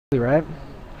Right?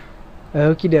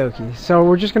 Okie dokie. So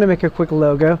we're just going to make a quick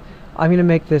logo. I'm going to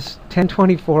make this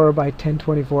 1024 by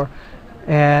 1024,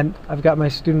 and I've got my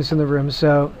students in the room,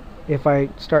 so if I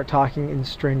start talking in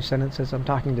strange sentences, I'm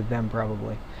talking to them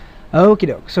probably. Okie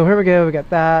doke. So here we go. We got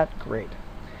that. Great.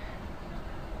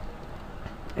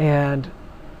 And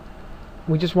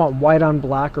we just want white on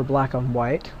black or black on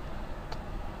white.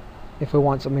 If we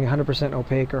want something 100%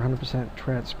 opaque or 100%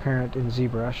 transparent in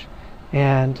ZBrush.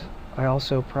 And I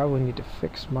also probably need to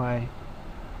fix my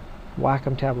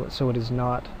Wacom tablet so it is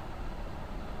not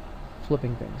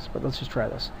flipping things, but let's just try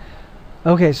this.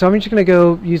 Okay, so I'm just going to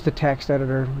go use the text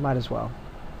editor, might as well,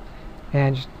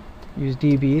 and just use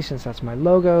DB since that's my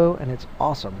logo and it's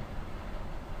awesome.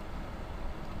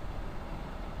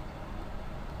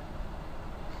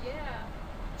 Yeah.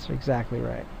 That's exactly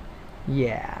right.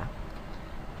 Yeah.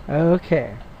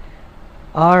 Okay.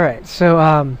 Alright,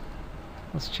 so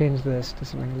let's change this to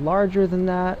something larger than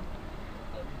that.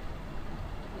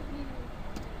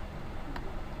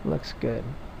 Looks good.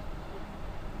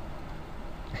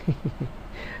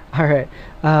 Alright,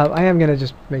 I am going to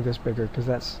just make this bigger because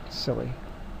that's silly.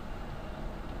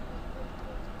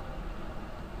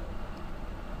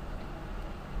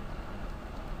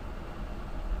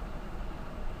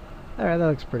 Alright, that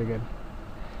looks pretty good.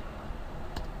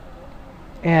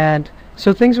 And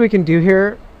so things we can do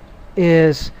here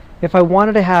is, if I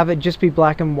wanted to have it just be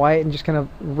black and white and just kind of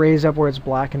raise up where it's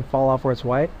black and fall off where it's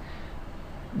white,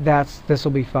 this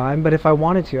will be fine. But if I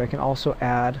wanted to, I can also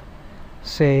add,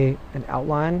 say, an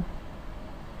outline.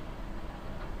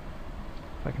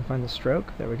 If I can find the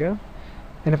stroke, there we go.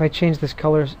 And if I change this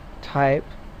color type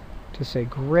to, say,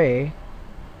 gray,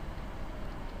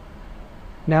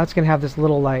 now it's going to have this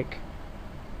little like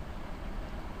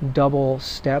double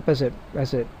step as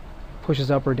it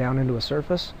pushes up or down into a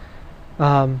surface.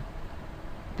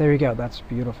 There you go. That's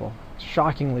beautiful.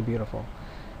 Shockingly beautiful.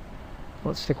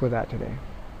 Let's stick with that today.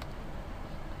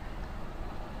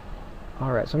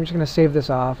 Alright, so I'm just going to save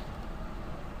this off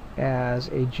as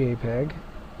a JPEG.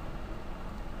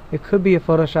 It could be a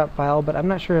Photoshop file, but I'm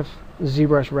not sure if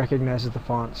ZBrush recognizes the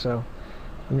font, so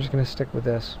I'm just going to stick with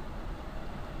this.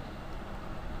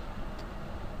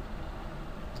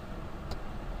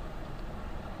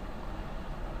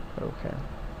 Okay.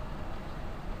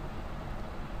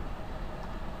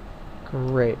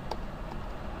 Great.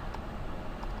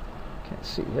 Can't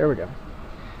see. There we go.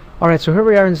 Alright, so here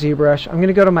we are in ZBrush. I'm going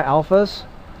to go to my alphas,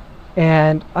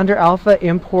 and under alpha,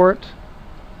 import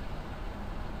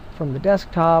from the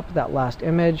desktop that last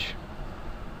image.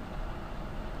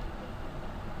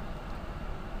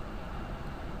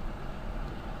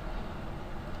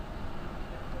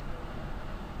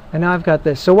 And now I've got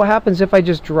this. So what happens if I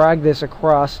just drag this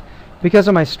across? Because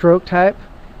of my stroke type,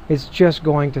 it's just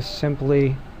going to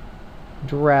simply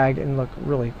drag and look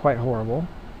really quite horrible,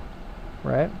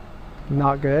 right?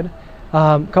 Not good.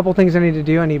 Couple things I need to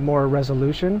do. I need more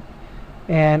resolution,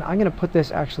 and I'm going to put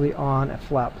this actually on a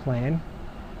flat plane.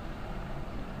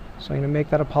 So I'm going to make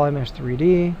that a polymesh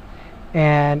 3D,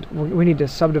 and we need to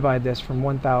subdivide this from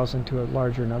 1000 to a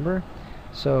larger number.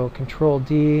 So Control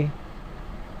D.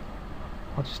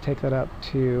 I'll just take that up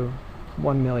to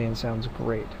 1 million. Sounds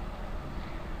great.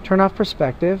 Turn off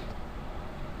perspective,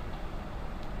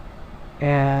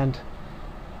 and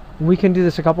we can do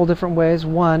this a couple different ways.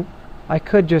 One, I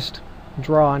could just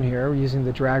draw on here using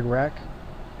the drag rec,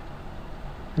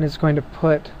 and it's going to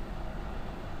put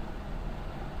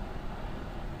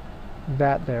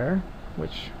that there,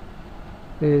 which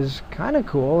is kind of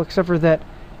cool, except for that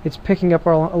it's picking up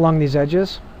along these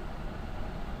edges.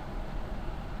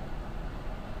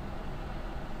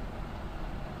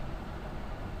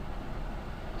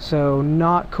 So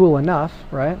not cool enough,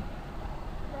 right?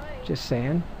 Just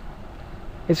saying.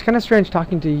 It's kind of strange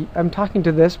talking to I'm talking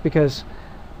to this because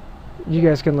you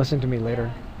guys can listen to me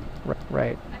later. Yeah.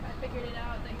 Right. I figured it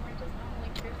out that you weren't just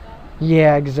mumbling to yourself.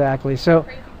 Yeah, exactly. So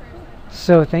Crazy person.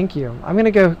 so thank you. I'm going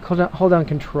to go hold down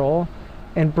Control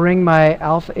and bring my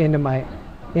alpha into my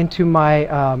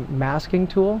masking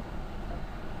tool.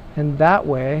 And that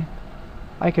way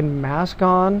I can mask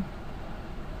on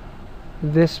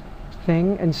this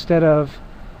thing instead of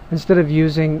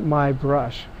using my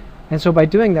brush. And so by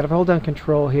doing that, if I hold down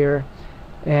Control here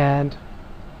and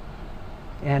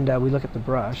we look at the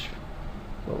brush,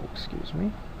 oh, excuse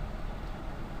me,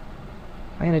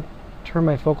 I'm going to turn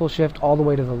my focal shift all the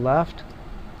way to the left,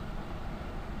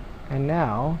 and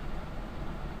now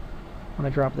when I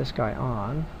drop this guy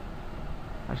on,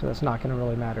 actually that's not going to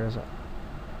really matter, is it?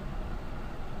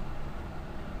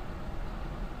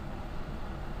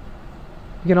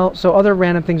 You can also, other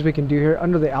random things we can do here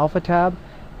under the alpha tab,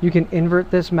 you can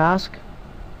invert this mask,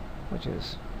 which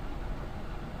is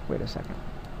Wait a second.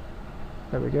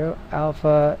 There we go.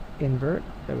 Alpha invert.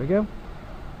 There we go.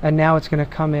 And now it's going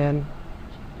to come in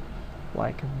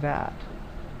like that.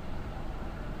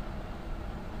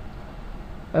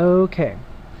 Okay.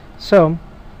 So,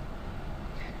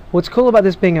 what's cool about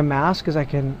this being a mask is I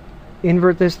can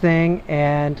invert this thing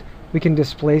and we can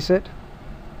displace it.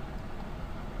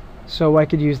 So I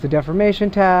could use the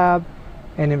deformation tab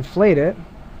and inflate it,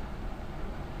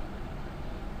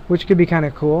 which could be kind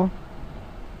of cool.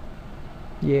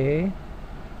 Yay.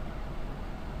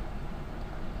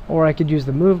 Or I could use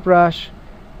the move brush.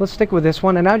 Let's stick with this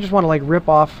one, and I just want to like rip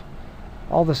off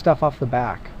all the stuff off the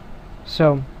back.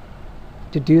 So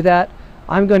to do that,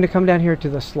 I'm going to come down here to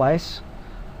the slice,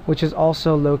 which is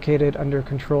also located under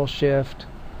Control Shift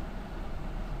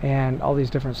and all these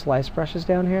different slice brushes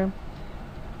down here.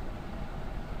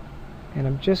 And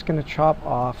I'm just going to chop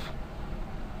off,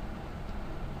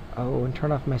 and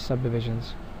turn off my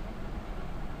subdivisions.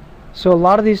 So a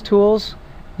lot of these tools,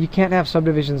 you can't have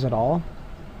subdivisions at all.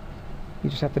 You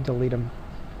just have to delete them.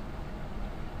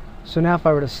 So now if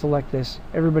I were to select this,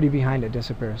 everybody behind it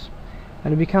disappears.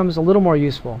 And it becomes a little more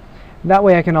useful. That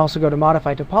way I can also go to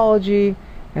Modify Topology,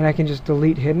 and I can just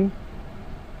delete hidden.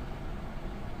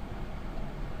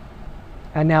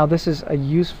 And now this is a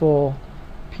useful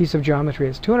piece of geometry.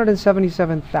 It's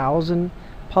 277,000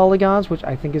 polygons, which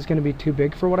I think is going to be too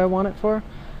big for what I want it for.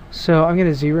 So I'm going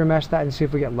to Z-remesh that and see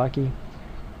if we get lucky.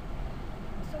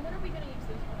 So what are we going to use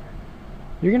this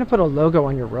for? You're going to put a logo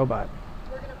on your robot.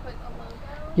 We're going to put a logo?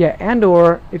 Yeah, and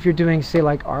or if you're doing, say,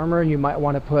 like armor, you might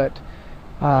want to put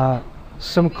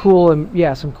some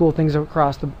cool things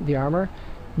across the armor.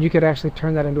 You could actually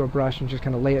turn that into a brush and just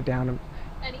kind of lay it down.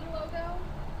 Any logo?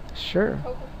 Sure.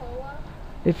 Coca-Cola?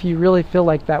 If you really feel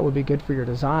like that would be good for your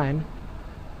design,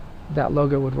 that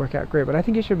logo would work out great. But I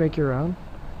think you should make your own.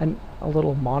 And a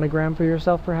little monogram for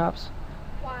yourself, perhaps.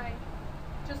 Why?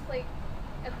 Just like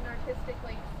as an artistic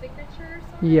like signature or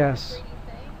something? Yes. Like a 3D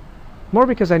thing? More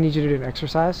because I need you to do an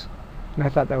exercise, and I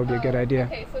thought that would be a good idea.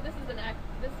 Okay, so this is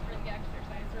this is for the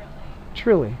exercise, really.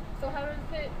 Truly. So how does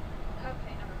it?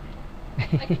 Okay,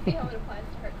 never mind. I can see how it applies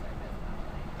to hard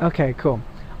surface. Okay, cool.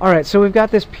 All right, so we've got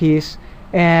this piece,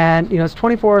 and it's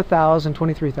 24,000,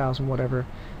 23,000, whatever.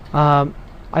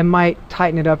 I might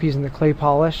tighten it up using the clay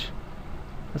polish.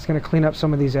 That's going to clean up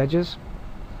some of these edges.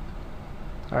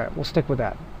 Alright, we'll stick with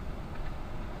that.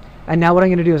 And now what I'm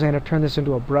going to do is I'm going to turn this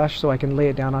into a brush so I can lay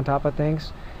it down on top of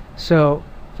things. So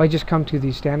if I just come to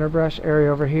the standard brush area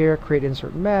over here, create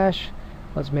insert mesh,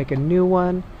 let's make a new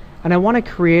one. And I want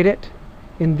to create it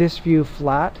in this view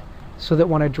flat so that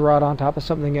when I draw it on top of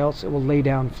something else, it will lay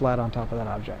down flat on top of that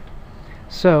object.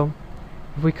 So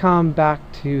if we come back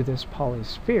to this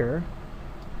polysphere,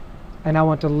 and I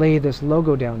want to lay this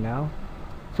logo down now,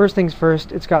 first things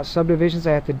first, it's got subdivisions.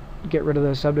 I have to get rid of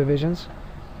those subdivisions.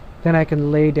 Then I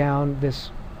can lay down this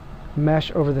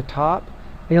mesh over the top.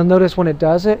 And you'll notice when it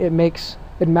does it, it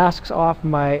masks off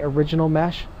my original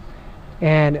mesh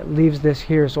and it leaves this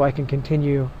here so I can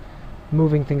continue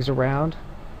moving things around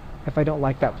if I don't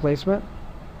like that placement.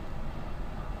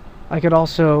 I could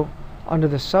also, under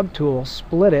the subtool,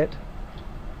 split it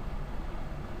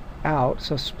out.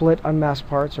 So split unmasked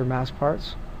parts or masked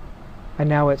parts. And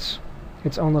now it's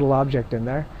its own little object in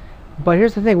there. But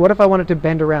here's the thing, what if I wanted to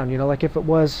bend around, like if it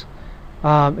was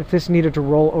if this needed to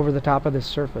roll over the top of this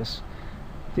surface.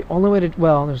 The only way to,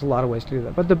 well, there's a lot of ways to do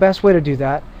that, but the best way to do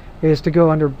that is to go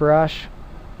under brush,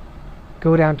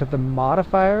 go down to the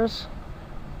modifiers,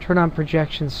 turn on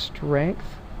projection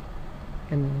strength,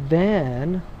 and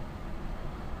then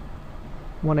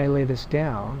when I lay this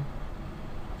down,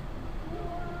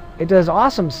 it does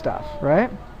awesome stuff,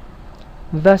 right?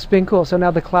 Thus being cool. So now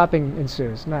the clapping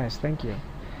ensues. Nice, thank you.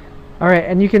 Alright,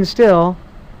 and you can still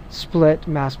split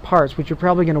masked parts, which you're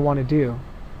probably going to want to do.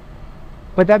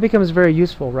 But that becomes very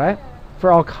useful, right?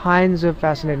 For all kinds of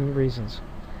fascinating reasons.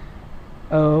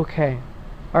 Okay.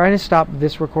 Alright, I'm going to stop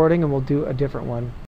this recording and we'll do a different one.